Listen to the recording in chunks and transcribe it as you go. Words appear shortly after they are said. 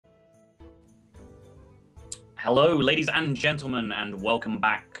Hello, ladies and gentlemen, and welcome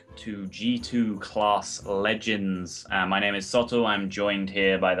back to G2 Class Legends. My name is Soto. I'm joined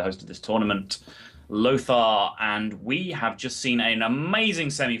here by the host of this tournament, Lothar, and we have just seen an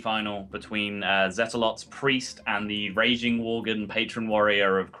amazing semi-final between Zetalot's Priest and the Raging Worgen Patron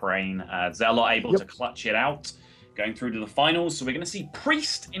Warrior of Crane. Zetalot able to clutch it out, going through to the finals. So we're going to see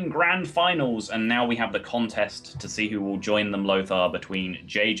Priest in grand finals, and now we have the contest to see who will join them, Lothar, between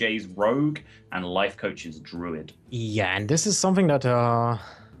JJ's Rogue and Lifecoach's Druid. Yeah, and this is something that,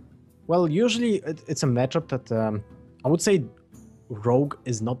 well, usually it's a matchup that I would say Rogue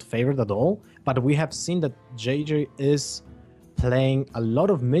is not favored at all, but we have seen that JJ is playing a lot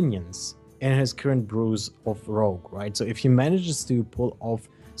of minions in his current brews of Rogue, right? So if he manages to pull off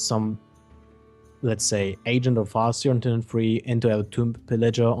some, let's say, Agent of Farseer on turn 3, into a Tomb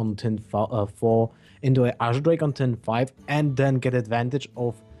Pillager on turn 4, into a Azure Drake on turn 5, and then get advantage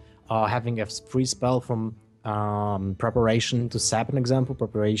of having a free spell from Preparation to sap, an example,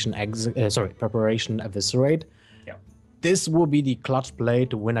 Preparation Eviscerate. Yeah. This will be the clutch play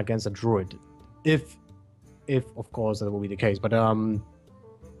to win against a Druid, if of course that will be the case. But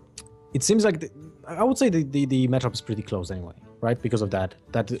it seems like I would say the matchup is pretty close anyway, right? Because of that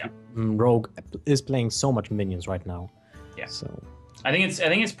Rogue is playing so much minions right now. Yeah. So I think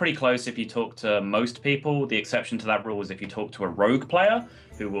it's pretty close if you talk to most people. The exception to that rule is if you talk to a Rogue player,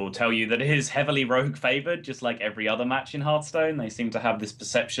 who will tell you that it is heavily Rogue favored, just like every other match in Hearthstone. They seem to have this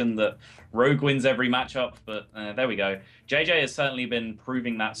perception that Rogue wins every matchup, but there we go. JJ has certainly been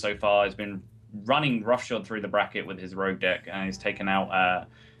proving that so far. He's been running roughshod through the bracket with his Rogue deck, and he's taken out, I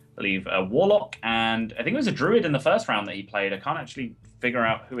believe, a Warlock, and I think it was a Druid in the first round that he played. I can't actually figure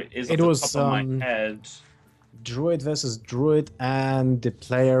out who it is off the top of my head. Druid versus Druid, and the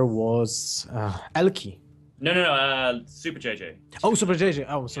player was Elki. No, SuperJJ. Oh, SuperJJ.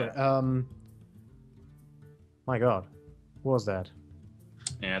 Oh, sorry. Yeah. My God, what was that?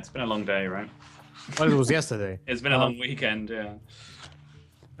 Yeah, it's been a long day, right? Well, it was yesterday. It's been a long weekend, yeah.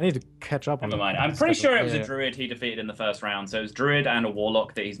 I need to catch up on Never mind. I'm pretty sure it was a Druid he defeated in the first round. So it was Druid and a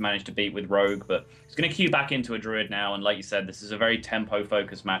Warlock that he's managed to beat with Rogue, but he's going to queue back into a Druid now. And like you said, this is a very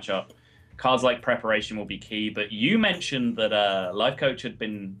tempo-focused matchup. Cards like Preparation will be key, but you mentioned that Lifecoach had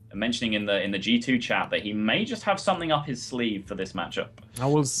been mentioning in the G2 chat that he may just have something up his sleeve for this matchup. I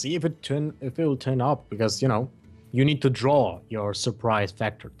will see if it will turn up, because you need to draw your surprise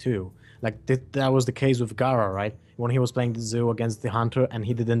factor too. Like that was the case with Gara, right? When he was playing the Zoo against the Hunter, and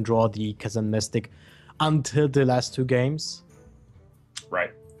he didn't draw the Kazan Mystic until the last 2 games.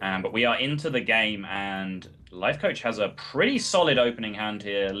 Right, but we are into the game, and Lifecoach has a pretty solid opening hand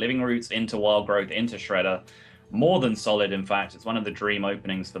here. Living Roots into Wild Growth into Shredder. More than solid, in fact. It's one of the dream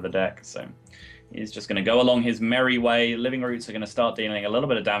openings for the deck. So he's just going to go along his merry way. Living Roots are going to start dealing a little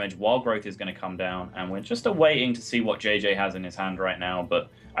bit of damage. Wild Growth is going to come down. And we're just awaiting to see what JJ has in his hand right now. But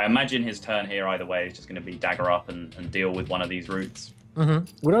I imagine his turn here either way is just going to be dagger up and deal with one of these roots.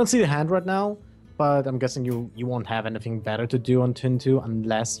 We don't see the hand right now, but I'm guessing you won't have anything better to do on turn 2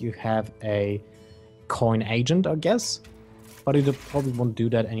 unless you have a coin agent, I guess, but you probably won't do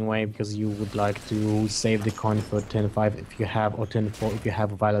that anyway, because you would like to save the coin for turn 5 if you have, or turn 4 if you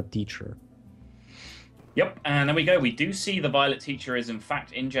have a Violet Teacher. Yep, and there we go. We do see the Violet Teacher is in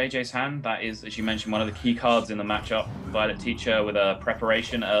fact in JJ's hand. That is, as you mentioned, one of the key cards in the matchup. Violet Teacher with a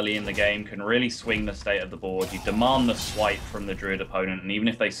Preparation early in the game can really swing the state of the board. You demand the swipe from the Druid opponent, and even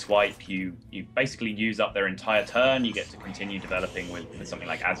if they swipe, you basically use up their entire turn. You get to continue developing with something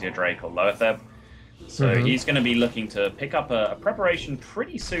like Azure Drake or Loetheb. So he's going to be looking to pick up a Preparation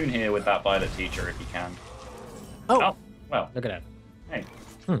pretty soon here with that Violet Teacher if he can. Oh well. Look at that. Hey.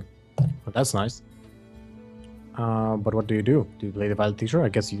 Well, that's nice. But what do you do? Do you play the Violet Teacher? I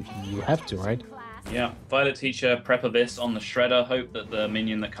guess you have to, right? Yeah, Violet Teacher, prep this on the Shredder. Hope that the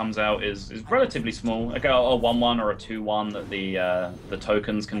minion that comes out is relatively small. Like a 1/1 or a 2/1 that the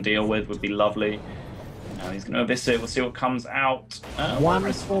tokens can deal with would be lovely. He's going to eviscerate. We'll see what comes out.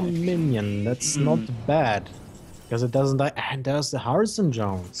 1 for minion. That's not bad, because it doesn't die. And there's the Hearthstone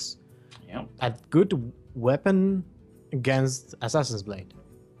Jones. Yeah. A good weapon against Assassin's Blade.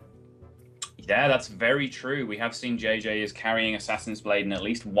 Yeah, that's very true. We have seen JJ is carrying Assassin's Blade in at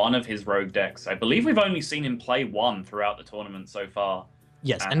least one of his Rogue decks. I believe we've only seen him play 1 throughout the tournament so far.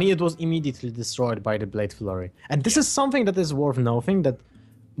 Yes, and it was immediately destroyed by the Blade Flurry. And this is something that is worth noting, that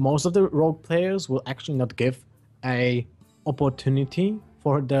most of the Rogue players will actually not give a opportunity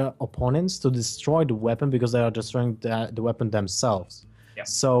for their opponents to destroy the weapon, because they are destroying the weapon themselves. Yeah.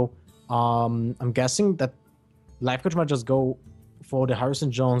 So I'm guessing that Lifecoach might just go for the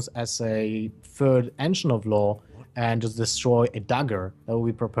Harrison Jones as a third Engine of Law, and just destroy a dagger that will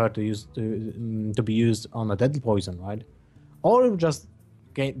be prepared to use to be used on a deadly poison, right? Or just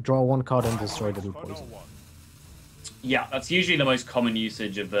draw one card and destroy deadly poison. Yeah, that's usually the most common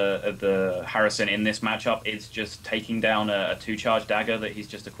usage of the Harrison in this matchup. Is just taking down a 2-charge dagger that he's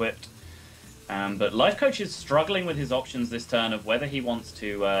just equipped. But Lifecoach is struggling with his options this turn of whether he wants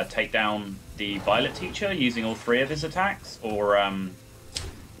to take down the Violet Teacher using all 3 of his attacks, or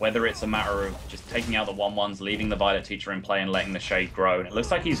whether it's a matter of just taking out the 1/1s, leaving the Violet Teacher in play and letting the Shade grow. And it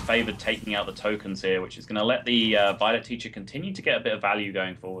looks like he's favored taking out the tokens here, which is going to let the Violet Teacher continue to get a bit of value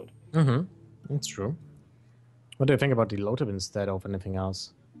going forward. That's true. What do you think about the Lotep instead of anything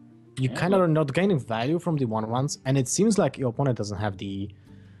else? You kind of are not gaining value from the 1/1s, and it seems like your opponent doesn't have the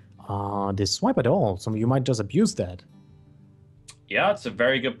swipe at all, so you might just abuse that. Yeah, it's a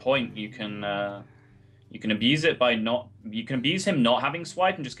very good point. You can abuse it by you can abuse him not having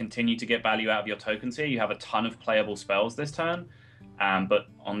swipe and just continue to get value out of your tokens here. You have a ton of playable spells this turn. But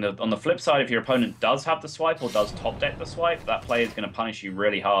on the flip side, if your opponent does have the swipe or does top deck the swipe, that play is going to punish you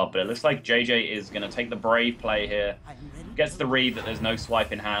really hard. But it looks like JJ is going to take the brave play here, gets the read that there's no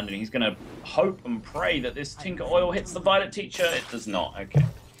swipe in hand, and he's going to hope and pray that this Tinker Oil hits the Violet Teacher. It does not. Okay.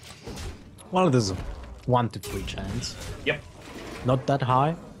 Well, there's a 1 to 3 chance. Yep. Not that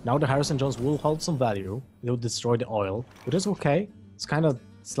high. Now the Harrison Jones will hold some value. He'll destroy the oil, which is okay. It's kind of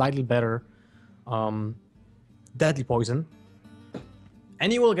slightly better. Deadly poison.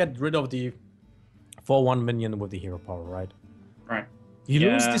 And you will get rid of the 4/1 minion with the hero power, right? Right. You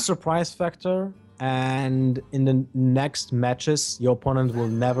lose the surprise factor, and in the next matches, your opponent will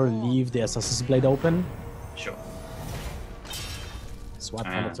never leave the Assassin's Blade open. Sure. Swipe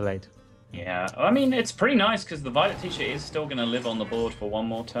kind of too late. Yeah, I mean, it's pretty nice because the Violet Teacher is still going to live on the board for 1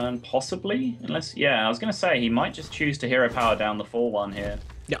 more turn, possibly. Unless, yeah, I was going to say, he might just choose to hero power down the 4/1 here.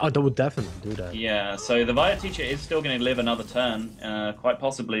 Yeah, I would definitely do that. Yeah, so the Violet Teacher is still going to live another turn, quite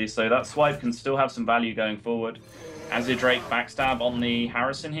possibly. So that swipe can still have some value going forward. Azure Drake backstab on the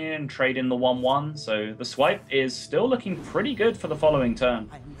Harrison here and trade in the 1/1. So the swipe is still looking pretty good for the following turn.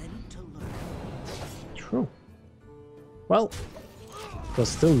 True. Well, there's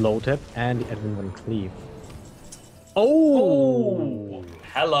still Lotep and the Edwin Van Cleave. Oh!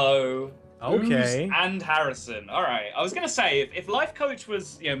 Hello. Okay. Ooze and Harrison. All right. I was going to say, if Lifecoach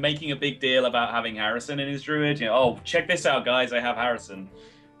was making a big deal about having Harrison in his Druid, oh, check this out, guys, I have Harrison.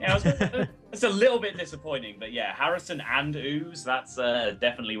 It's a little bit disappointing, but yeah, Harrison and Ooze, that's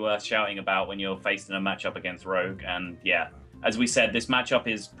definitely worth shouting about when you're faced in a matchup against Rogue. And yeah, as we said, this matchup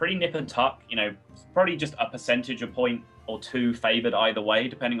is pretty nip and tuck. Probably just a percentage, a point or 2 favored either way,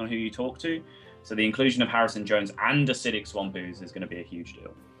 depending on who you talk to. So the inclusion of Harrison Jones and Acidic Swamp Ooze is going to be a huge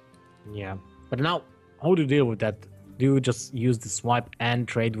deal. Yeah, but now, how do you deal with that? Do you just use the swipe and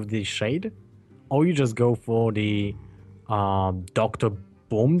trade with the Shade? Or you just go for the Dr.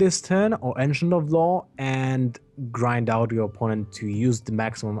 Boom this turn, or Ancient of Law, and grind out your opponent to use the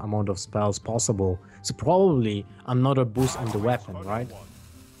maximum amount of spells possible? So probably another boost on the weapon, right?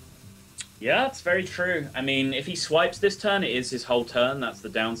 Yeah, it's very true. I mean, if he swipes this turn, it is his whole turn. That's the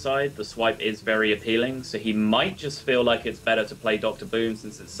downside. The swipe is very appealing, so he might just feel like it's better to play Dr. Boom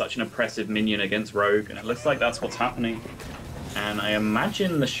since it's such an oppressive minion against Rogue, and it looks like that's what's happening. And I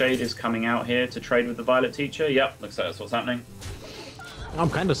imagine the Shade is coming out here to trade with the Violet Teacher. Yep, looks like that's what's happening. I'm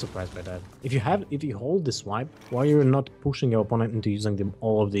kind of surprised by that. If you hold the swipe, why you're not pushing your opponent into using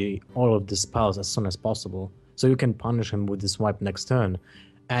all of the spells as soon as possible, so you can punish him with the swipe next turn.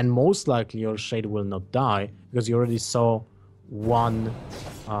 And most likely your Shade will not die because you already saw one.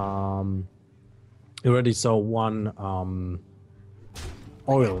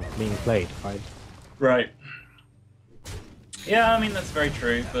 Oil being played, right? Right. Yeah, I mean that's very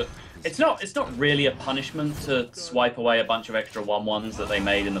true, but it's not really a punishment to swipe away a bunch of extra 1/1s that they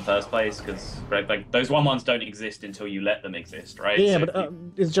made in the first place, because those 1/1s don't exist until you let them exist, right? Yeah, so but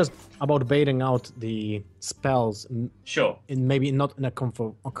it's just about baiting out the spells. Sure. Maybe not in a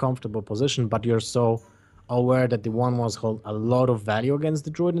comfortable position, but you're so aware that the 1/1s hold a lot of value against the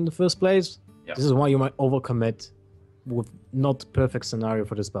Druid in the first place. Yep. This is why you might overcommit with not perfect scenario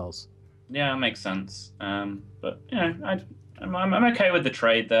for the spells. Yeah, it makes sense. But I'm okay with the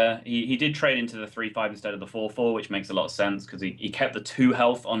trade there. He did trade into the 3/5 instead of the 4/4, which makes a lot of sense because he kept the 2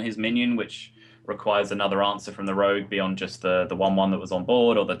 health on his minion, which requires another answer from the Rogue beyond just the 1/1 that was on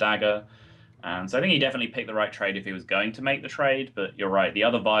board or the dagger. So I think he definitely picked the right trade if he was going to make the trade, but you're right. The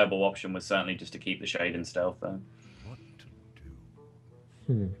other viable option was certainly just to keep the Shade in stealth there. What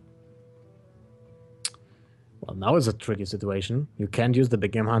to do? Well, now it's a tricky situation. You can't use the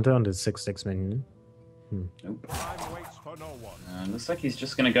Big Game Hunter on the 6/6 minion. Nope. for no one. Looks like he's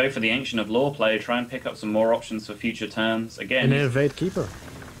just going to go for the Ancient of Lore play, try and pick up some more options for future turns. Again, An Innovate Keeper.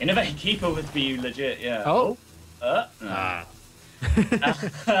 Innovate Keeper would be legit, yeah. Oh. No. Ah.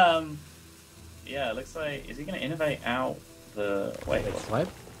 Yeah, it looks like... Is he going to innovate out the... Wait, what? Swipe?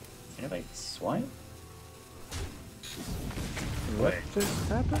 Innovate Swipe? What just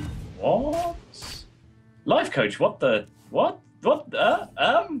happened? What? Lifecoach, what the... What? What?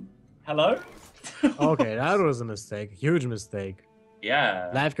 Hello? Okay, that was a mistake. Huge mistake.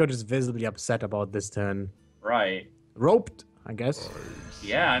 Yeah. Lifecoach is visibly upset about this turn. Right. Roped, I guess.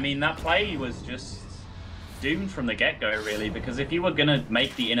 Yeah, I mean, that play was just doomed from the get-go, really, because if you were going to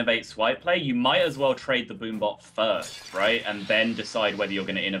make the Innovate Swipe play, you might as well trade the Boombot first, right? And then decide whether you're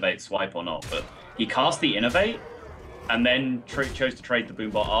going to Innovate Swipe or not. But he cast the Innovate, and then chose to trade the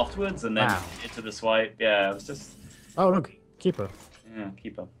Boombot afterwards, and then into the Swipe. Yeah, it was just... Oh, look. Keeper. Yeah,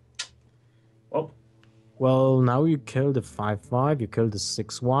 Keeper. Oh. Well, now you kill the 5/5, you kill the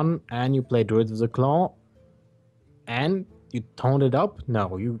 6/1, and you play Druid with the Claw. And you tone it up?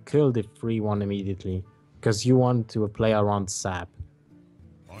 No, you kill the 3/1 immediately. Because you want to play around Sap.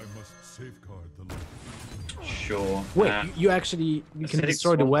 I must safeguard the life. Sure. Wait, you can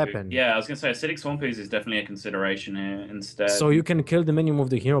destroy the weapon. Yeah, I was going to say Acidic Swamp Ooze is definitely a consideration here instead. So you can kill the minion with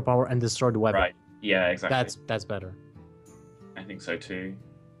the hero power and destroy the weapon. Right. Yeah, exactly. That's better. I think so too.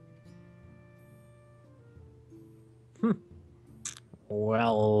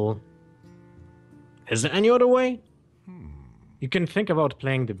 Well, is there any other way? You can think about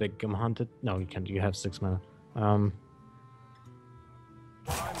playing the big Hunted. No, you can't. You have 6 mana. Time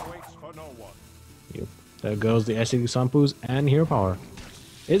waits for no one. Yep. There goes the Acidic Swamp Ooze and hero power.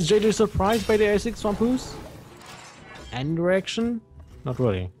 Is JJ surprised by the Acidic Swamp Ooze? End reaction? Not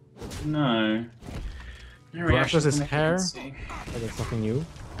really. No. No Brushes his from hair. vacancy. But that's nothing new.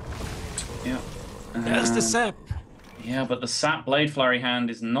 Yeah. There's the Sap. Yeah, but the Sap Blade Flurry hand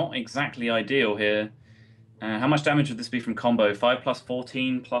is not exactly ideal here. How much damage would this be from combo? 5 plus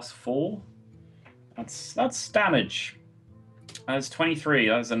 14 plus 4? That's damage. That's 23.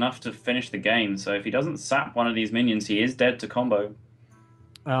 That's enough to finish the game. So if he doesn't sap one of these minions, he is dead to combo.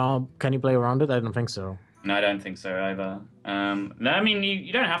 Can you play around it? I don't think so. No, I don't think so either. No, I mean,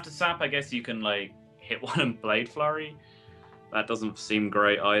 you don't have to sap. I guess you can, like, hit one and Blade Flurry. That doesn't seem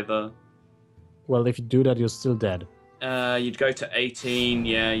great either. Well, if you do that, you're still dead. You'd go to 18.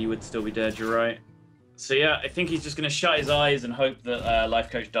 Yeah, you would still be dead. You're right. So yeah, I think he's just going to shut his eyes and hope that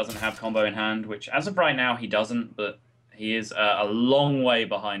Lifecoach doesn't have combo in hand, which as of right now, he doesn't, but he is a long way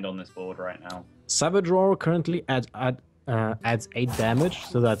behind on this board right now. Savage Roar currently adds 8 damage,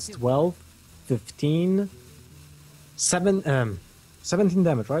 so that's 12, 15, 17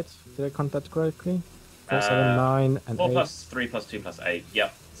 damage, right? Did I count that correctly? 4, 7, 9, and 4 8. plus 3 plus 2 plus 8.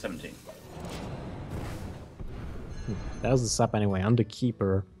 Yep, 17. That was the sap anyway. I'm the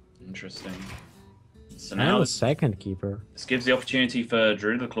keeper. Interesting. So And now the second keeper. this gives the opportunity for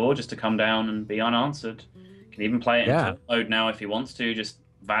Druid of the Claw just to come down and be unanswered. Can even play it in turn mode now if he wants to, just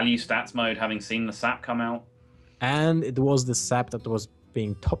value stats mode, having seen the sap come out. And it was the sap that was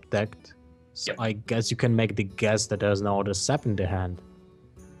being top decked. So I guess you can make the guess that there's no other sap in the hand.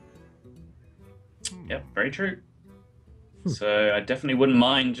 Yep, very true. So I definitely wouldn't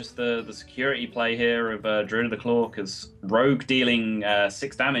mind just the security play here of Druid of the Claw, because Rogue dealing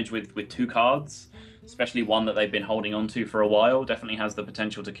 6 damage with 2 cards, especially one that they've been holding on to for a while, definitely has the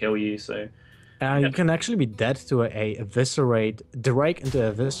potential to kill you. So you can actually be dead to a Eviscerate, Drake into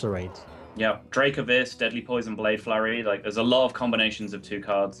Eviscerate. yeah, Drake Abyss, Deadly Poison, Blade Flurry, like there's a lot of combinations of 2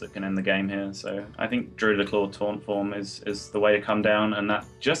 cards that can end the game here. So I think Druid of the Claw Taunt form is the way to come down, and that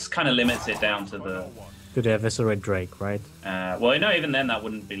just kind of limits it down to the Eviscerate Drake, right? Well, no, even then that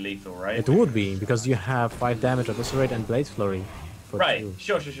wouldn't be lethal, right? It would be, because you have 5 damage Eviscerate and Blade Flurry. Right,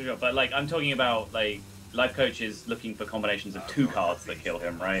 sure. But like I'm talking about, like, Lifecoach is looking for combinations of 2 cards that kill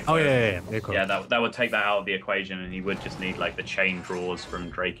him, right? Oh, yeah. Yeah, that would take that out of the equation, and he would just need, like, the chain draws from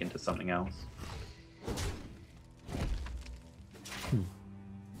Drake into something else.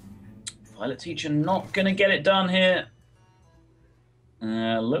 Violet Teacher not going to get it done here.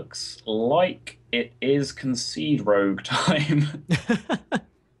 Looks like it is Concede Rogue time.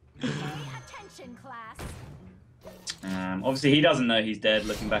 Attention, class. Obviously, he doesn't know he's dead,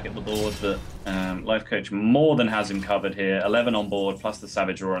 looking back at the board, but Lifecoach more than has him covered here. 11 on board, plus the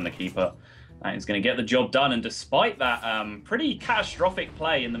Savage Roar and the Keeper. That is going to get the job done, and despite that pretty catastrophic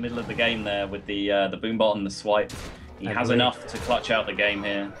play in the middle of the game there with the Boombot and the Swipe, he has enough to clutch out the game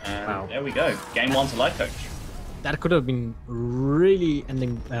here. And there we go. Game 1 to Lifecoach. That could have been really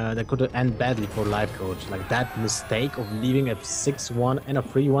ending. That could have ended badly for Lifecoach. Like that mistake of leaving a 6-1 and a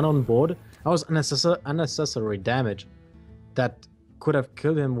 3-1 on board. That was unnecessary damage. that could have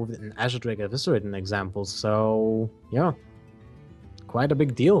killed him with an Azure Drake Eviscerate, an example. So, yeah, quite a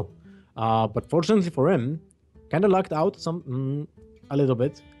big deal. But fortunately for him, kind of lucked out a little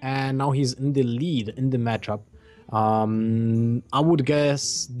bit, and now he's in the lead in the matchup. I would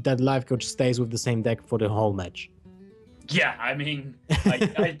guess that Lifecoach stays with the same deck for the whole match. Yeah, I mean,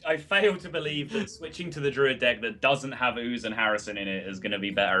 I fail to believe that switching to the Druid deck that doesn't have Ooze and Harrison in it is going to be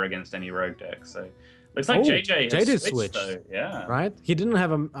better against any Rogue deck. So, looks like JJ has switched, though. Yeah. Right? He didn't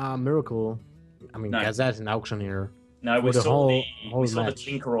have a Miracle. I mean, No. Gazette in Auctioneer. No, we the saw whole the match.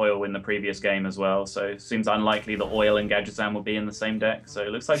 Tinker Oil in the previous game as well, so it seems unlikely that Oil and Gadgetzan will be in the same deck. So it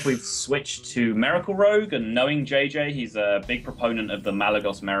looks like we've switched to Miracle Rogue, and knowing JJ, he's a big proponent of the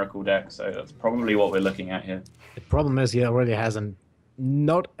Malagos Miracle deck, so that's probably what we're looking at here. The problem is he already has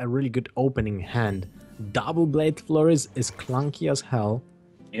not a really good opening hand. Double Blade Flurries is clunky as hell.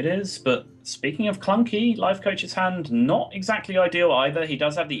 It is, but speaking of clunky, Lifecoach's hand, not exactly ideal either. He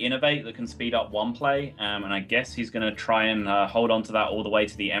does have the Innovate that can speed up one play, and I guess he's going to try and hold on to that all the way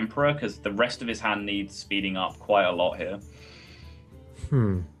to the Emperor, because the rest of his hand needs speeding up quite a lot here.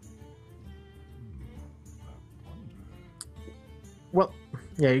 Well,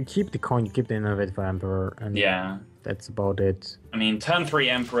 yeah, you keep the coin, you keep the Innovate for Emperor, and Yeah. that's about it. I mean, turn 3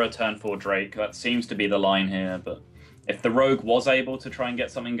 Emperor, turn 4 Drake, that seems to be the line here, but if the Rogue was able to try and get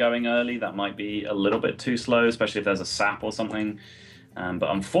something going early, that might be a little bit too slow, especially if there's a sap or something.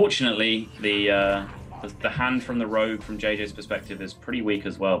 But unfortunately, the hand from the Rogue, from JJ's perspective, is pretty weak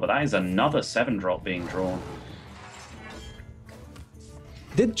as well. But that is another 7-drop being drawn.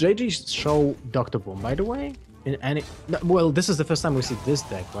 Did JJ show Dr. Boom, by the way? In any... Well, this is the first time we see this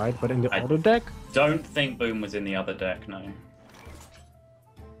deck, right? But in the other deck? Don't think Boom was in the other deck, no.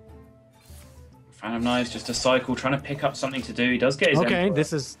 Phantom Knives, just a cycle, trying to pick up something to do. He does get his Emperor.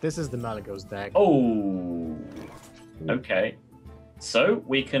 this is the Malagos deck. Oh, okay. So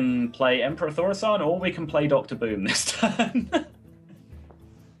we can play Emperor Thaurissan, or we can play Dr. Boom this turn.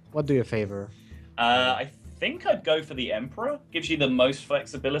 What do you favor? I think I'd go for the Emperor. Gives you the most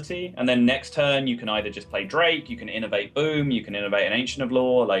flexibility, and then next turn you can either just play Drake, you can innovate Boom, you can innovate an Ancient of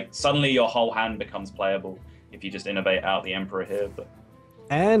Law. Like suddenly your whole hand becomes playable if you just innovate out the Emperor here. But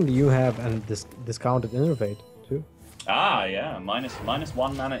And you have a discounted Innovate, too. ah, yeah, minus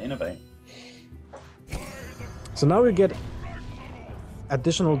 1 mana Innovate. So now we get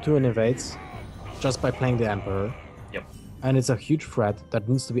additional 2 Innovates just by playing the Emperor. Yep. And it's a huge threat that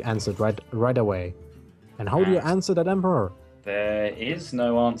needs to be answered right away. And how do you answer that Emperor? There is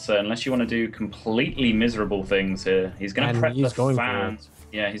no answer unless you want to do completely miserable things here. He's going to prep the fan.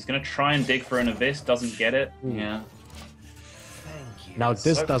 Yeah, he's going to try and dig for an Abyss, doesn't get it. Yeah. Now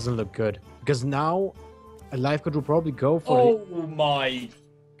this doesn't look good, because now a Lifecoach will probably go for Oh my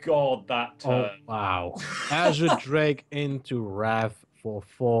god, that turn. Oh, wow. Azure Drake into Wrath for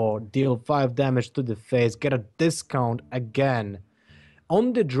 4, deal 5 damage to the face, get a discount again.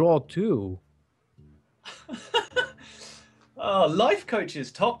 On the draw too. Oh,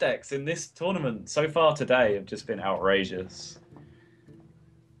 Lifecoach's top decks in this tournament so far today have just been outrageous.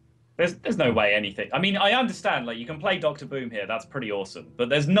 There's no way anything... I mean, I understand, like, you can play Dr. Boom here, that's pretty awesome, but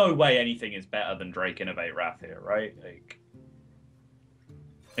there's no way anything is better than Drake Innovate Wrath here, right? Like,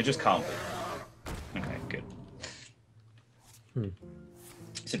 it just can't be. Okay, good.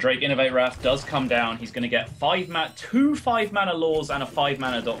 So Drake Innovate Wrath does come down. He's going to get 2 5-mana Laws and a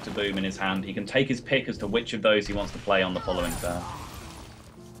 5-mana Dr. Boom in his hand. He can take his pick as to which of those he wants to play on the following turn.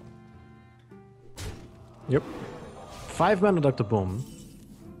 Yep. 5-mana Dr. Boom.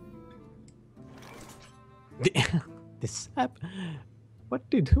 The sap. What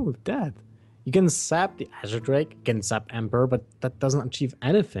do you do with that? You can sap the Azure Drake, you can sap Emperor, but that doesn't achieve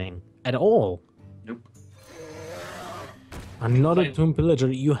anything at all. Nope. Another Tomb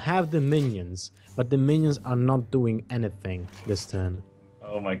Pillager. You have the minions, but the minions are not doing anything this turn.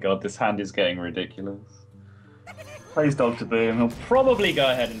 Oh my god, this hand is getting ridiculous. Plays Dr. Boom. He'll probably go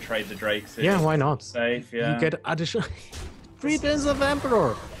ahead and trade the Drakes here. Yeah, why not? Safe, yeah. You get additional 3 turns of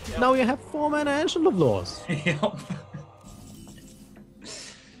Emperor. Yep. Now you have 4-mana Ancient of Laws. Yep.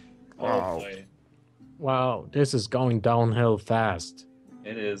 Wow. Boy. Wow, this is going downhill fast.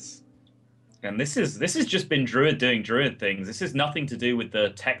 It is. And this is just been Druid doing Druid things. This is nothing to do with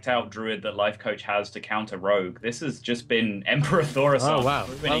the teched out Druid that Lifecoach has to counter Rogue. This has just been Emperor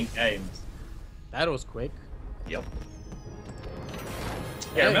Thaurissan winning games. That was quick. Yep.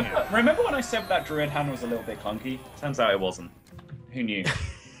 Yeah, remember when I said that Druid hand was a little bit clunky? Turns out it wasn't. Who knew?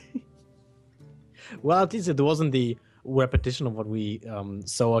 Well, at least it wasn't the repetition of what we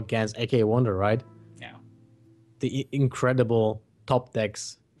saw against AK Wonder, right? Yeah. The incredible top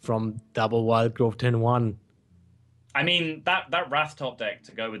decks from Double Wild Growth 10-1. I mean, that Wrath top deck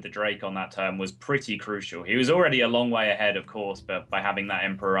to go with the Drake on that turn was pretty crucial. He was already a long way ahead, of course, but by having that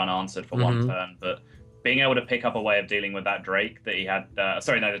Emperor unanswered for one turn. But being able to pick up a way of dealing with that Drake that he had,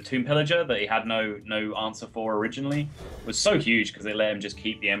 the Tomb Pillager that he had no answer for originally was so huge because it let him just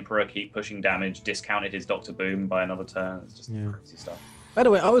keep the Emperor, keep pushing damage, discounted his Dr. Boom by another turn. It's just crazy stuff. By the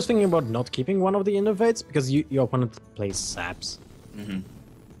way, I was thinking about not keeping one of the Innovates because your opponent plays Saps.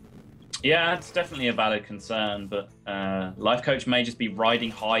 Yeah, it's definitely a valid concern, but Lifecoach may just be riding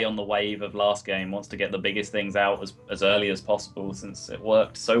high on the wave of last game, wants to get the biggest things out as early as possible since it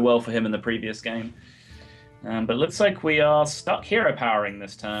worked so well for him in the previous game. But it looks like we are stuck hero powering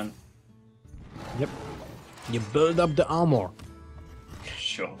this turn. Yep. You build up the armor.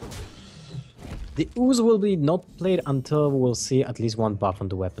 Sure. The Ooze will be not played until we'll see at least one buff on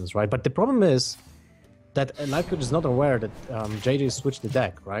the weapons, right? But the problem is that Lifecoach is not aware that JJ switched the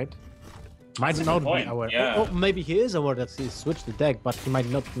deck, right? Might not be aware. Yeah. Or maybe he is aware that he switched the deck, but he might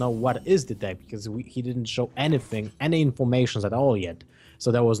not know what is the deck because he didn't show anything, any information at all yet.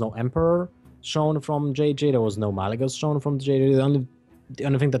 So there was no Emperor shown from JJ, there was no Malagos shown from JJ. The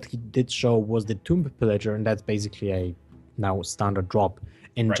only thing that he did show was the Tomb Pillager, and that's basically a now standard drop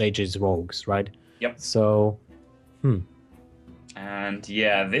in JJ's rogues, right? Yep. So, And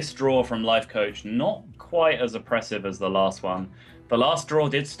yeah, this draw from Lifecoach, not quite as oppressive as the last one. The last draw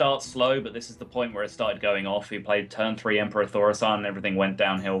did start slow, but this is the point where it started going off. He played turn 3 Emperor Thaurissan, and everything went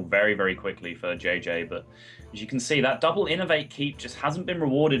downhill very, very quickly for JJ. But as you can see, that double Innovate keep just hasn't been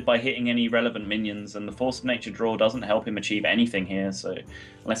rewarded by hitting any relevant minions, and the Force of Nature draw doesn't help him achieve anything here. So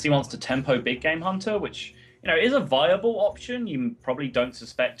unless he wants to tempo Big Game Hunter, which is a viable option, you probably don't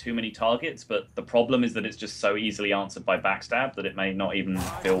suspect too many targets, but the problem is that it's just so easily answered by Backstab that it may not even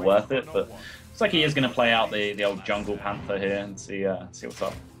feel worth it. But looks like he is going to play out the old Jungle Panther here and see what's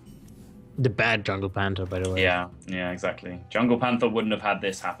up. the bad Jungle Panther, by the way. Yeah, exactly. Jungle Panther wouldn't have had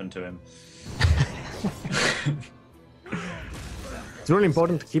this happen to him. It's really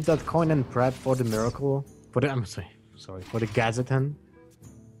important to keep that coin and prep for the miracle. For the for the Gazetan.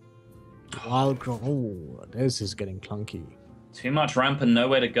 Oh, this is getting clunky. Too much ramp and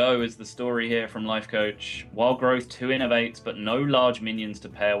nowhere to go is the story here from Lifecoach. Wild Growth, 2 innovates, but no large minions to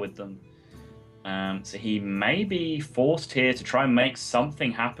pair with them. So he may be forced here to try and make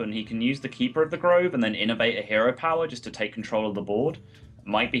something happen. He can use the Keeper of the Grove and then innovate a hero power just to take control of the board.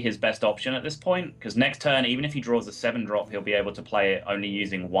 Might be his best option at this point, because next turn, even if he draws a 7-drop, he'll be able to play it only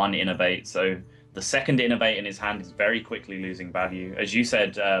using 1 innovate. So the second innovate in his hand is very quickly losing value. As you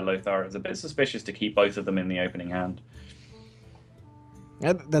said, Lothar, it's a bit suspicious to keep both of them in the opening hand.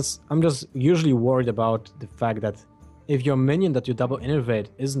 I'm just usually worried about the fact that if your minion that you double innovate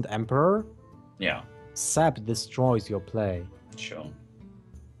isn't Emperor, Sap destroys your play. Sure.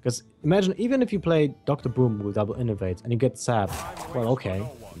 Because imagine, even if you play Dr. Boom with double innovate and you get Sap, well, okay,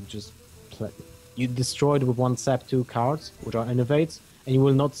 you just you destroyed with 1 Sap 2 cards, which are innovates, and you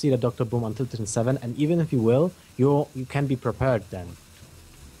will not see the Dr. Boom until turn 7, and even if you will, you can be prepared then.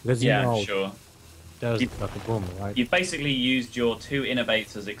 Because sure. There's Dr. Boom, right? You've basically used your 2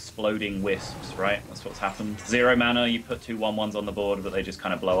 innovates as exploding wisps, right? That's what's happened. 0 mana, you put 2 1/1s on the board, but they just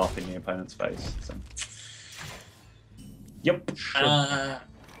kind of blow up in your opponent's face. So. Yep. Sure.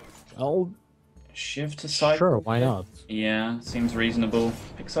 I'll shift to side. Sure, why not? Yeah, seems reasonable.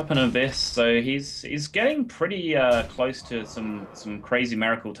 Picks up an Abyss, so he's getting pretty close to some crazy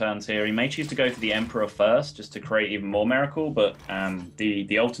miracle turns here. He may choose to go for the Emperor first, just to create even more miracle, but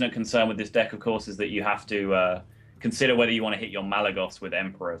the alternate concern with this deck, of course, is that you have to consider whether you want to hit your Malagos with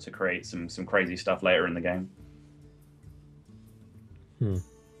Emperor to create some crazy stuff later in the game.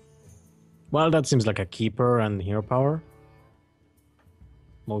 Well, that seems like a Keeper and Hero Power.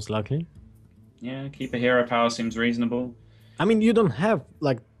 Most likely. Yeah, keep a hero power seems reasonable. I mean, you don't have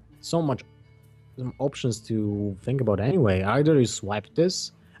like some options to think about anyway. Either you swipe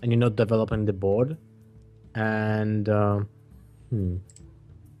this and you're not developing the board, and I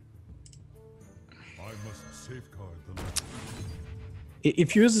must safeguard the land.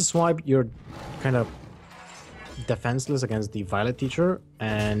 if you use the swipe, you're kind of defenseless against the Violet Teacher,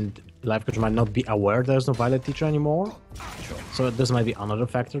 and Lifecoach might not be aware there's no Violet Teacher anymore. Sure. So this might be another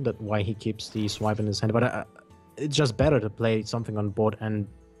factor that why he keeps the swipe in his hand. But it's just better to play something on board and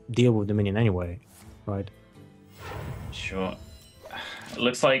deal with the minion anyway, right? Sure. It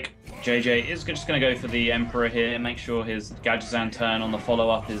looks like JJ is just going to go for the Emperor here and make sure his Gadgetzan turn on the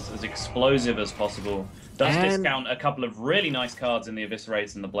follow-up is as explosive as possible. Does discount a couple of really nice cards in the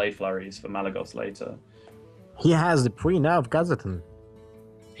Eviscerates and the Blade Flurries for Malagos later. He has the pre-nerf Gazetan.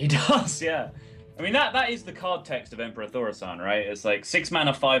 He does, yeah. I mean, that is the card text of Emperor Thaurissan, right? It's like 6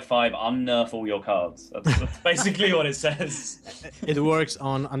 mana, 5/5, unnerf all your cards. That's basically what it says. It works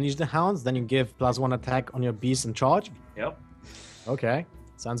on Unleash the Hounds, then you give +1 attack on your beast and charge. Yep. Okay,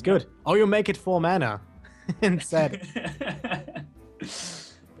 sounds good. Or you make it 4 mana instead.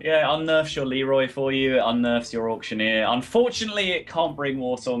 Yeah, it unnerfs your Leroy for you, it unnerfs your Auctioneer. Unfortunately, it can't bring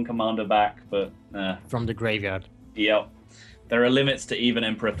Warsong Commander back, but... From the graveyard. Yep. There are limits to even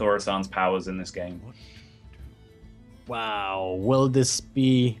Emperor Thaurissan's powers in this game. Wow, will this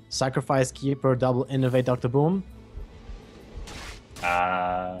be Sacrifice Keeper, double Innovate Dr. Boom?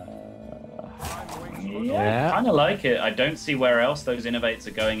 Yeah, kind of like it. I don't see where else those Innovates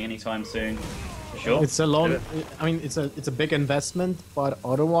are going anytime soon. Sure. It's a long... I mean, it's a big investment, but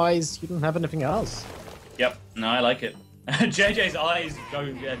otherwise, you don't have anything else. Yep, no, I like it. JJ's eyes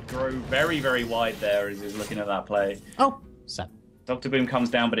grow very, very wide there as he's looking at that play. Oh, sap. Dr. Boom comes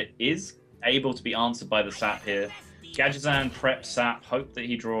down, but it is able to be answered by the sap here. Gadgetzan preps sap, hope that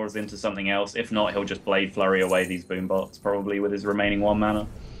he draws into something else. If not, he'll just Blade Flurry away these Boombots, probably with his remaining 1 mana.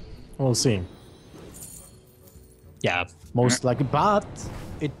 We'll see. Yeah, most likely, but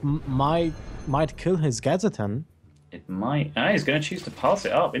it might kill his Gadgetzan. It might. He's going to choose to pass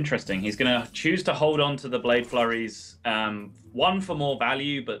it up. Interesting. He's going to choose to hold on to the Blade Flurries. 1 for more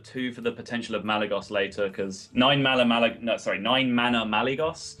value, but 2 for the potential of Malygos later, because 9 mana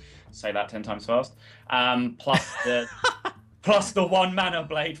Malygos. Say that 10 times fast. Plus the 1 mana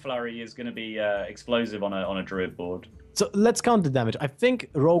Blade Flurry is going to be explosive on a Druid board. So let's count the damage. I think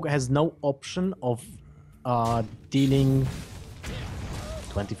Rogue has no option of dealing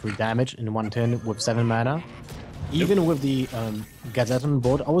 23 damage in 1 turn with 7 mana. Even with the Gadgetzan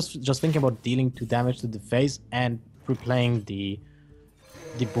board, I was just thinking about dealing 2 damage to the face and replaying the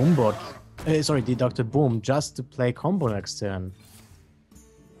Boombot. The Dr. Boom, just to play combo next turn.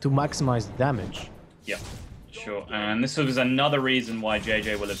 To maximize the damage. Yeah, sure. And this was another reason why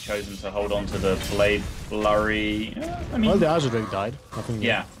JJ will have chosen to hold on to the Blade Flurry. Well, the Azure Drake died.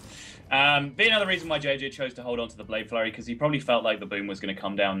 Yeah. Be another reason why JJ chose to hold on to the Blade Flurry, because he probably felt like the Boom was going to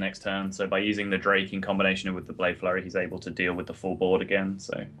come down next turn. So by using the Drake in combination with the Blade Flurry, he's able to deal with the full board again.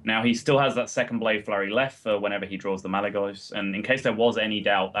 So now he still has that second Blade Flurry left for whenever he draws the Malygos. And in case there was any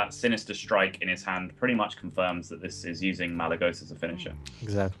doubt, that Sinister Strike in his hand pretty much confirms that this is using Malygos as a finisher.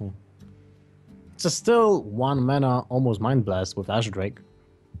 Exactly. It's still 1 mana almost Mind Blast with Azure Drake.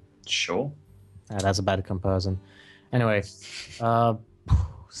 Sure. That's a bad comparison. Anyway,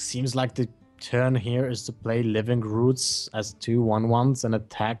 seems like the turn here is to play Living Roots as 2 1/1s and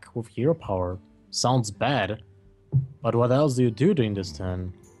attack with hero power. Sounds bad, but what else do you do during this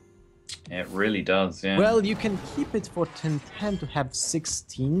turn? It really does, yeah. Well, you can keep it for 10/10 to have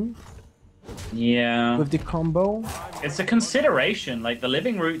 16. Yeah. With the combo. It's a consideration. Like, the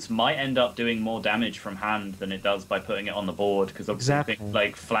Living Roots might end up doing more damage from hand than it does by putting it on the board, because obviously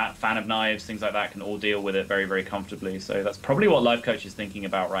like flat Fan of Knives, things like that can all deal with it very, very comfortably. So that's probably what Lifecoach is thinking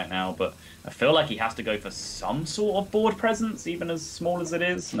about right now, but I feel like he has to go for some sort of board presence, even as small as it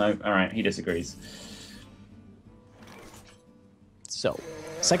is. No, alright, he disagrees. So,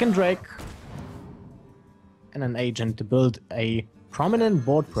 second Drake and an agent to build a prominent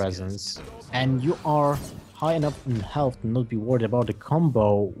board presence, and you are high enough in health to not be worried about the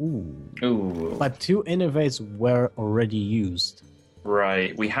combo. Ooh. But 2 Innovates were already used.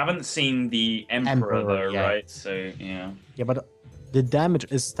 Right. We haven't seen the Emperor though, yet. right? So, yeah. Yeah, but the damage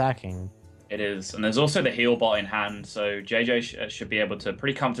is stacking. It is. And there's also the heal bot in hand, so JJ should be able to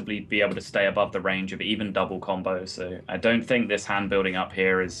pretty comfortably be able to stay above the range of even double combos. So I don't think this hand building up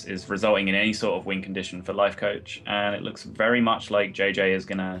here is resulting in any sort of win condition for Lifecoach. And it looks very much like JJ is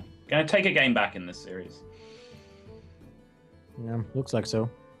gonna take a game back in this series. Yeah, looks like so.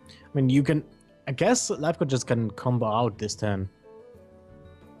 I mean, you can... I guess Lifecoach just can combo out this turn.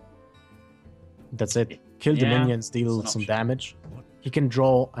 That's it. Kill the minions, deal some damage. He can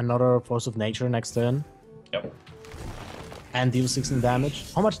draw another Force of Nature next turn. Yep. And deal 16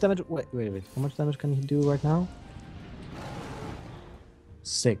 damage. How much damage? Wait. How much damage can he do right now?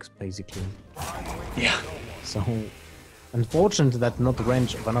 6, basically. Yeah. So, unfortunate that not the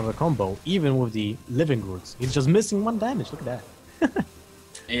range of another combo, even with the Living Roots. He's just missing 1 damage. Look at that.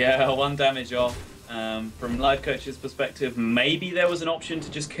 Yeah, 1 damage off. From Lifecoach's perspective, maybe there was an option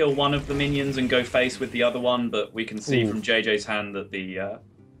to just kill one of the minions and go face with the other one, but we can see from JJ's hand that the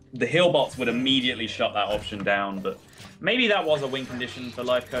heal bots would immediately shut that option down. But maybe that was a win condition for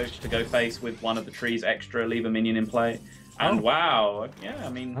Lifecoach to go face with one of the trees extra, leave a minion in play. And wow, yeah, I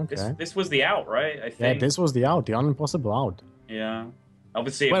mean, this was the out, right? I think. Yeah, this was the out, the impossible out. Yeah.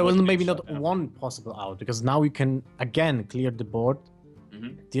 Obviously, well, maybe not one possible out, because now you can again clear the board,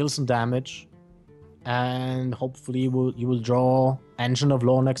 deal some damage, and hopefully you will draw Engine of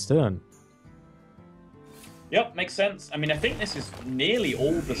Law next turn. Yep, makes sense. I mean, I think this is nearly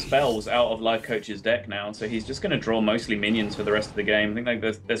all the spells out of Lifecoach's deck now, so he's just going to draw mostly minions for the rest of the game. I think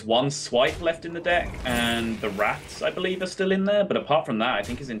like there's one swipe left in the deck, and the rats, I believe, are still in there. But apart from that, I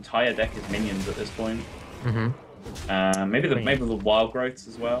think his entire deck is minions at this point. Maybe the wild growths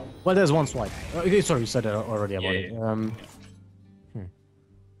as well. Well, there's one swipe. Sorry, you said it already about it.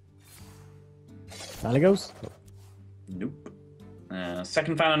 Malagos? Nope.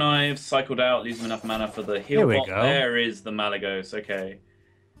 Second Fan of Knives, cycled out, losing enough mana for the heal. Here we bot. go. There is the Malagos, okay.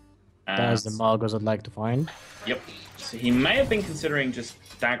 There's the Malagos I'd like to find. Yep. So he may have been considering just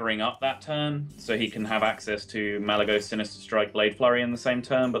daggering up that turn, so he can have access to Malagos, Sinister Strike, Blade Flurry in the same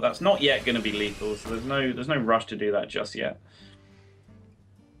turn, but that's not yet going to be lethal, so there's no rush to do that just yet.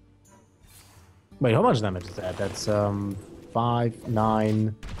 Wait, how much damage is that? That's 5,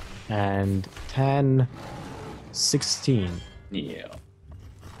 9, and 10, 16. Yeah.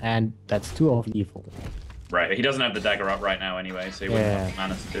 And that's 2 of lethal. Right, he doesn't have the dagger up right now anyway, so he wouldn't have the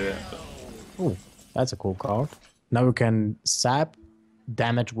mana to do it. But... Oh, that's a cool card. Now we can sap,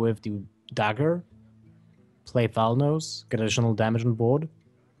 damage with the dagger, play Thalnos, get additional damage on board.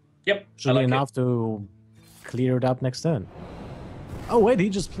 Yep, Should be enough to clear it up next turn. Oh wait, he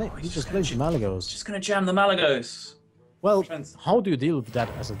just plays the Malagos. Just gonna jam the Malagos. Well, how do you deal with that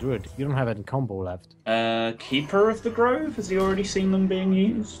as a druid? You don't have any combo left. Keeper of the Grove? Has he already seen them being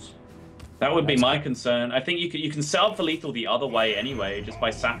used? That would be my concern. I think you can set up for lethal the other way anyway, just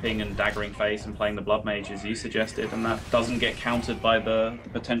by sapping and daggering face and playing the Blood Mage as you suggested, and that doesn't get countered by the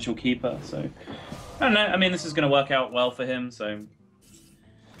potential Keeper. So, I don't know. I mean, this is going to work out well for him, so...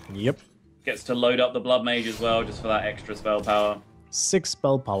 Yep. Gets to load up the Blood Mage as well, just for that extra spell power. 6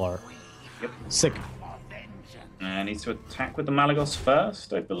 spell power. Yep. Sick. Needs to attack with the Malagos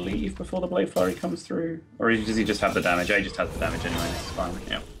first, I believe, before the Blade Flurry comes through. Or does he just have the damage? He just has the damage anyway, it's fine,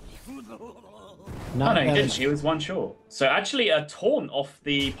 yeah. No, he didn't. He was one short. So actually a taunt off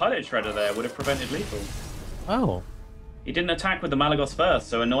the Pilot Shredder there would have prevented lethal. Oh. He didn't attack with the Malagos first,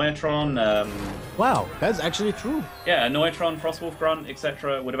 so a Noyatron... Wow, that's actually true. Yeah, a Noyatron, Frostwolf Grunt,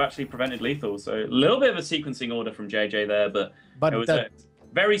 etc. would have actually prevented lethal. So a little bit of a sequencing order from JJ there, but it was a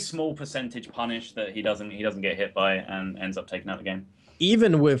very small percentage punish that he doesn't get hit by and ends up taking out the game.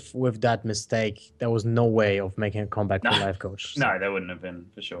 Even with that mistake, there was no way of making a comeback for Lifecoach. So. No, there wouldn't have been,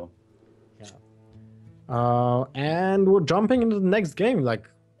 for sure. Yeah. And we're jumping into the next game. Like,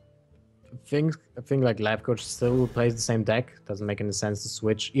 I think like Lifecoach still plays the same deck. Doesn't make any sense to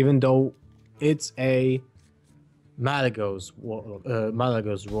switch, even though it's a Malagos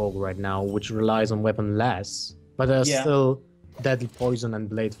rogue right now, which relies on weapon less, but there's still Deadly Poison and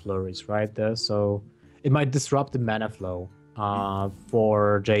Blade Flurries right there, so it might disrupt the mana flow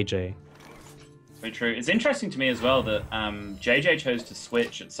for JJ. Very true. It's interesting to me as well that JJ chose to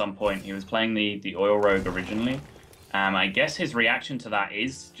switch at some point. He was playing the Oil Rogue originally. I guess his reaction to that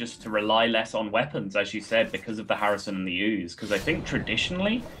is just to rely less on weapons, as you said, because of the Harrison and the Ooze. Because I think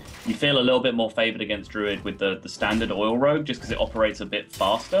traditionally, you feel a little bit more favored against Druid with the standard Oil Rogue, just because it operates a bit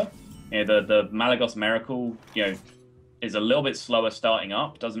faster. You know, the Malagos Miracle, is a little bit slower starting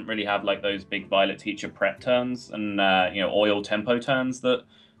up. Doesn't really have like those big Violet Teacher prep turns and oil tempo turns that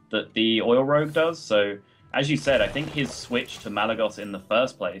the Oil Rogue does. So, as you said, I think his switch to Malagos in the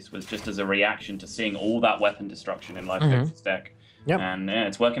first place was just as a reaction to seeing all that weapon destruction in Lifecoach's deck. Yep. And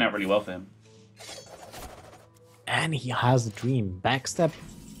it's working out really well for him. And he has the dream. Backstep,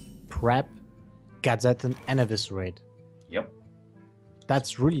 prep, Gazette, and Eviscerate. Yep.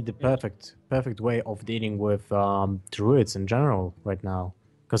 That's really the perfect way of dealing with druids in general right now.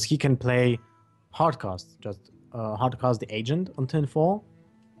 Because he can play Hardcast, just Hardcast the Agent on turn 4.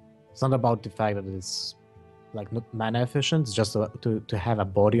 It's not about the fact that it's like not mana efficient, it's just to have a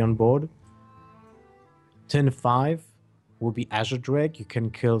body on board. Turn 5 will be Azure Drake, you can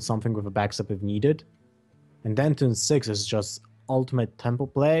kill something with a backstep if needed. And then turn 6 is just ultimate tempo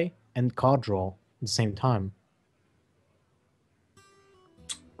play and card draw at the same time.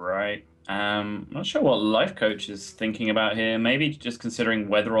 Right. I'm not sure what Lifecoach is thinking about here. Maybe just considering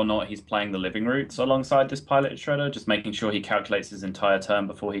whether or not he's playing the Living Roots alongside this Pilot Shredder, just making sure he calculates his entire turn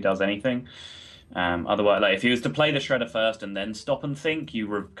before he does anything. Otherwise, like if he was to play the Shredder first and then stop and think,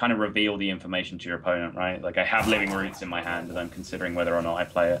 you kind of reveal the information to your opponent, right? Like I have Living Roots in my hand and I'm considering whether or not I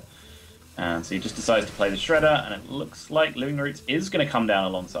play it. So he just decides to play the Shredder, and it looks like Living Roots is going to come down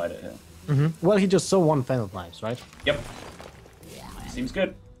alongside it here. Well, he just saw one Fan of Knives, right? Yep. Seems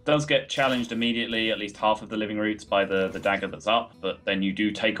good. Does get challenged immediately, at least half of the Living Roots, by the dagger that's up, but then you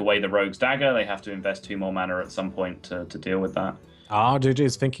do take away the Rogue's dagger. They have to invest 2 more mana at some point to deal with that. Ah, JJ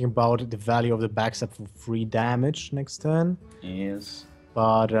is thinking about the value of the backstab for 3 damage next turn. He is.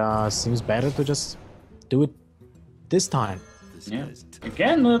 But seems better to just do it this time. Yeah.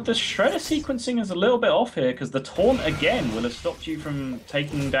 Again, the Shredder sequencing is a little bit off here because the taunt again will have stopped you from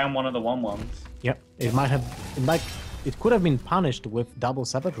taking down one of the 1/1s. Yep, it could have been punished with double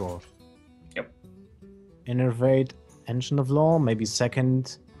Saboteur. Yep. Innervate, Ancient of Law, maybe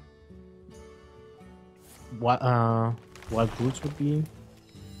second. Wild Roots would be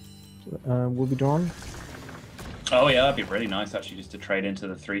drawn. Oh yeah, that'd be really nice actually just to trade into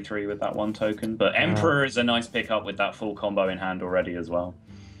the 3/3 with that 1 token. But Emperor is a nice pickup with that full combo in hand already as well.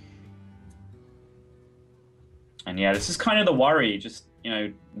 And yeah, this is kind of the worry. Just, you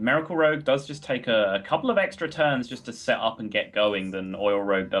know, Miracle Rogue does just take a couple of extra turns just to set up and get going than Oil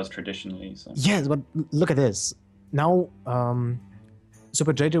Rogue does traditionally. So. Yes, but look at this. Now,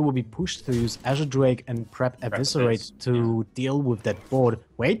 SuperJJ will be pushed to use Azure Drake and Prep Eviscerate to deal with that board.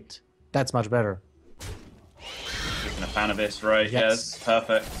 Wait, that's much better. Using a Fanavis, right? Yes,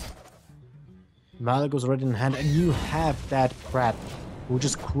 perfect. Malagos already in hand, and you have that Prep, which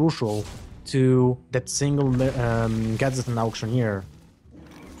is crucial to that single Gadget and Auctioneer.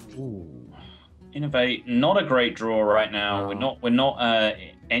 Ooh. Innovate, not a great draw right now. We're not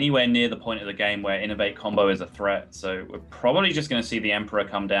anywhere near the point of the game where Innovate combo is a threat. So we're probably just going to see the Emperor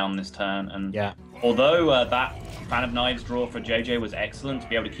come down this turn. And although that Fan of Knives draw for JJ was excellent to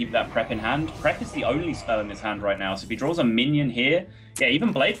be able to keep that Prep in hand, Prep is the only spell in his hand right now. So if he draws a minion here,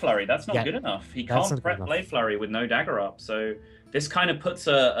 even Blade Flurry, that's not good enough. He can't Prep Blade Flurry with no dagger up. So this kind of puts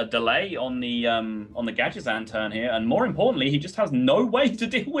a delay on the Gadgetzan turn here, and more importantly, he just has no way to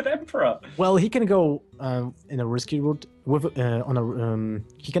deal with Emperor. Well, he can go in a risky route with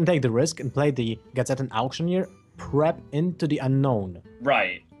he can take the risk and play the Gadgetzan Auctioneer, Prep into the unknown.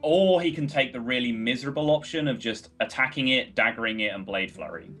 Right, or he can take the really miserable option of just attacking it, daggering it, and Blade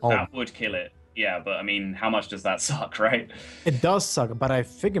Flurry. That would kill it. Yeah, but I mean, how much does that suck, right? It does suck, but I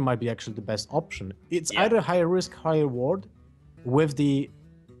think it might be actually the best option. It's either higher risk, higher reward, with the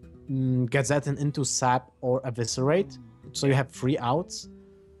Gadgetzan into Sap or Eviscerate, so you have 3 outs.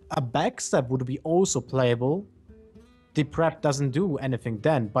 A backstab would be also playable. The Prep doesn't do anything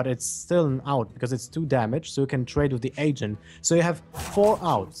then, but it's still an out because it's 2 damage, so you can trade with the Agent. So you have 4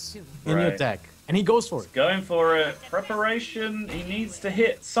 outs in your deck, and he goes for it. Going for it. Preparation. He needs to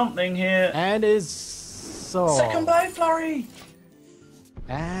hit something here. And is so... Second Blade Flurry!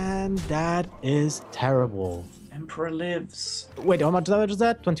 And that is terrible. Emperor lives. Wait, how much damage is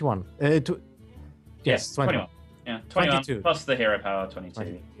that? 21. Yes, 21. Yeah, 21 22. Plus the hero power, 22.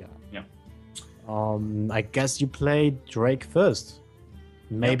 20, yeah. Yeah. I guess you play Drake first.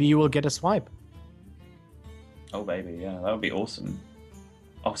 Maybe you will get a swipe. Oh baby, yeah, that would be awesome.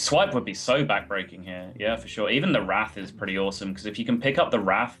 Oh, swipe would be so backbreaking here. Yeah, for sure. Even the Wrath is pretty awesome because if you can pick up the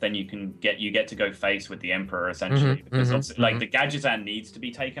Wrath, then you get to go face with the Emperor essentially. Because like the Gadgetzan needs to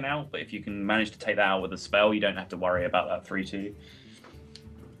be taken out, but if you can manage to take that out with a spell, you don't have to worry about that 3/2.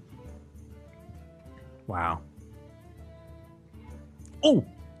 Wow. Oh!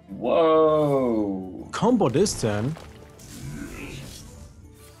 Whoa! Combo this turn.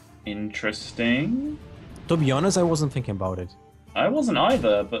 Interesting. To be honest, I wasn't thinking about it. I wasn't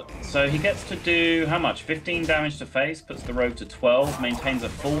either, but so he gets to do how much? 15 damage to face, puts the rogue to 12, maintains a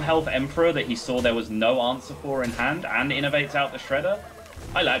full health Emperor that he saw there was no answer for in hand, and innovates out the Shredder.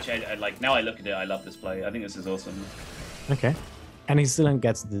 I like now I look at it, I love this play. I think this is awesome. Okay. And he still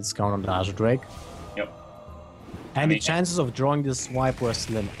gets the discount on the Azure Drake. Yep. And the chances of drawing this swipe were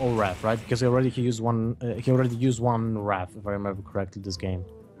slim, or Wrath, right? Because he already used one Wrath, if I remember correctly, this game.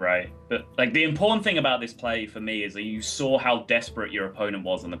 Right, but like the important thing about this play for me is that you saw how desperate your opponent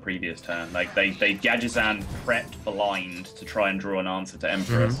was on the previous turn. Like they Gadgetzan prepped blind to try and draw an answer to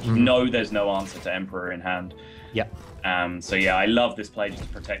Emperor. So you know there's no answer to Emperor in hand. Yeah. So yeah, I love this play just to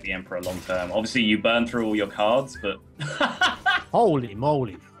protect the Emperor long term. Obviously, you burn through all your cards, but holy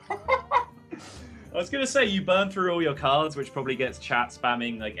moly! I was gonna say you burn through all your cards, which probably gets chat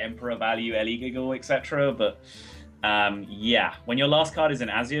spamming like Emperor value, Ellie Giggle, etc. But yeah, when your last card is an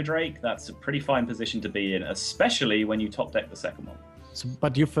Azure Drake, that's a pretty fine position to be in, especially when you top deck the second one. So,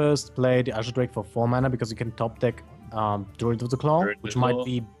 but you first play the Azure Drake for 4 mana because you can top deck Druid of the Claw, which might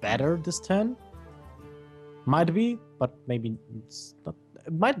be better this turn. Might be, but maybe it's not.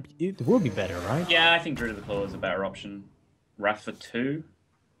 It will be better, right? Yeah, I think Druid of the Claw is a better option. Wrath for 2.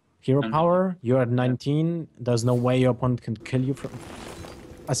 Hero power, you're at 19. There's no way your opponent can kill you,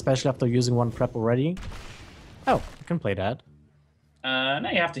 especially after using 1 prep already. Oh, you can play that. No,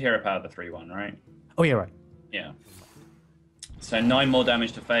 you have to hero power the 3/1, right? Oh, yeah, right. Yeah. So 9 more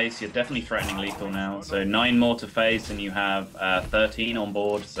damage to face. You're definitely threatening lethal now. So 9 more to face, and you have 13 on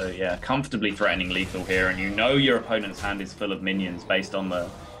board. So yeah, comfortably threatening lethal here, and you know your opponent's hand is full of minions based on the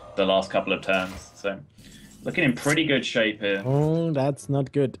last couple of turns. So looking in pretty good shape here. Oh, that's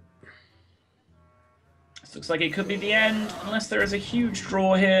not good. This looks like it could be the end, unless there is a huge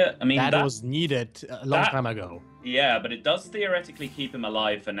draw here. I mean, that was needed a long time ago. Yeah, but it does theoretically keep him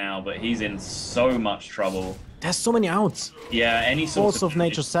alive for now, but he's in so much trouble. There's so many outs. Yeah, any sort Force of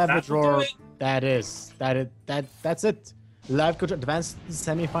Nature Savage Roar. That's it. Lifecoach advanced to the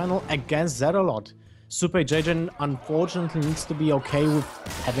semifinal against Zerolot. SuperJJ unfortunately needs to be okay with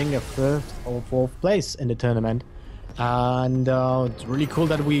having a 3rd or 4th place in the tournament. And it's really cool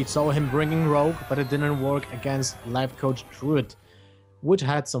that we saw him bringing Rogue, but it didn't work against Lifecoach Druid, which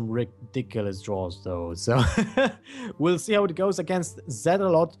had some ridiculous draws though. So we'll see how it goes against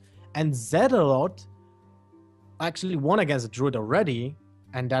Zerolot. And Zerolot actually won against the Druid already,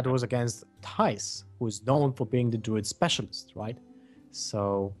 and that was against Thijs, who is known for being the Druid specialist, right?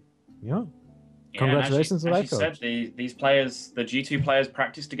 So, yeah. Congratulations to Lifecoach. As you said, these players, the G2 players,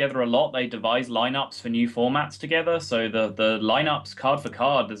 practice together a lot. They devise lineups for new formats together. So the lineups, card for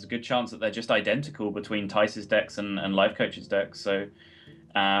card, there's a good chance that they're just identical between Thijs's decks and Lifecoach's decks. So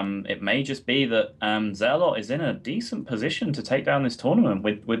it may just be that Zerolot is in a decent position to take down this tournament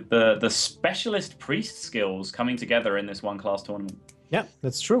with the specialist priest skills coming together in this one-class tournament. Yeah,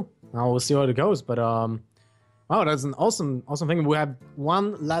 that's true. Now we'll see how it goes, but wow, that's an awesome thing. We have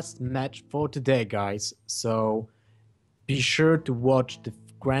one last match for today, guys. So be sure to watch the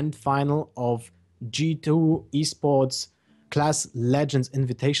grand final of G2 Esports Class Legends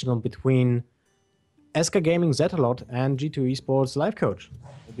Invitational between SK Gaming Zerolot and G2 Esports Lifecoach. It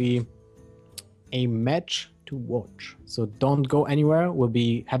will be a match to watch. So don't go anywhere. We'll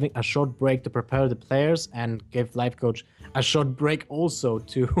be having a short break to prepare the players and give Lifecoach a short break also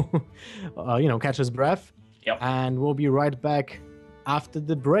to catch his breath. Yep. And we'll be right back after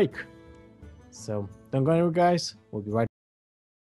the break. So don't go anywhere, guys. We'll be right back.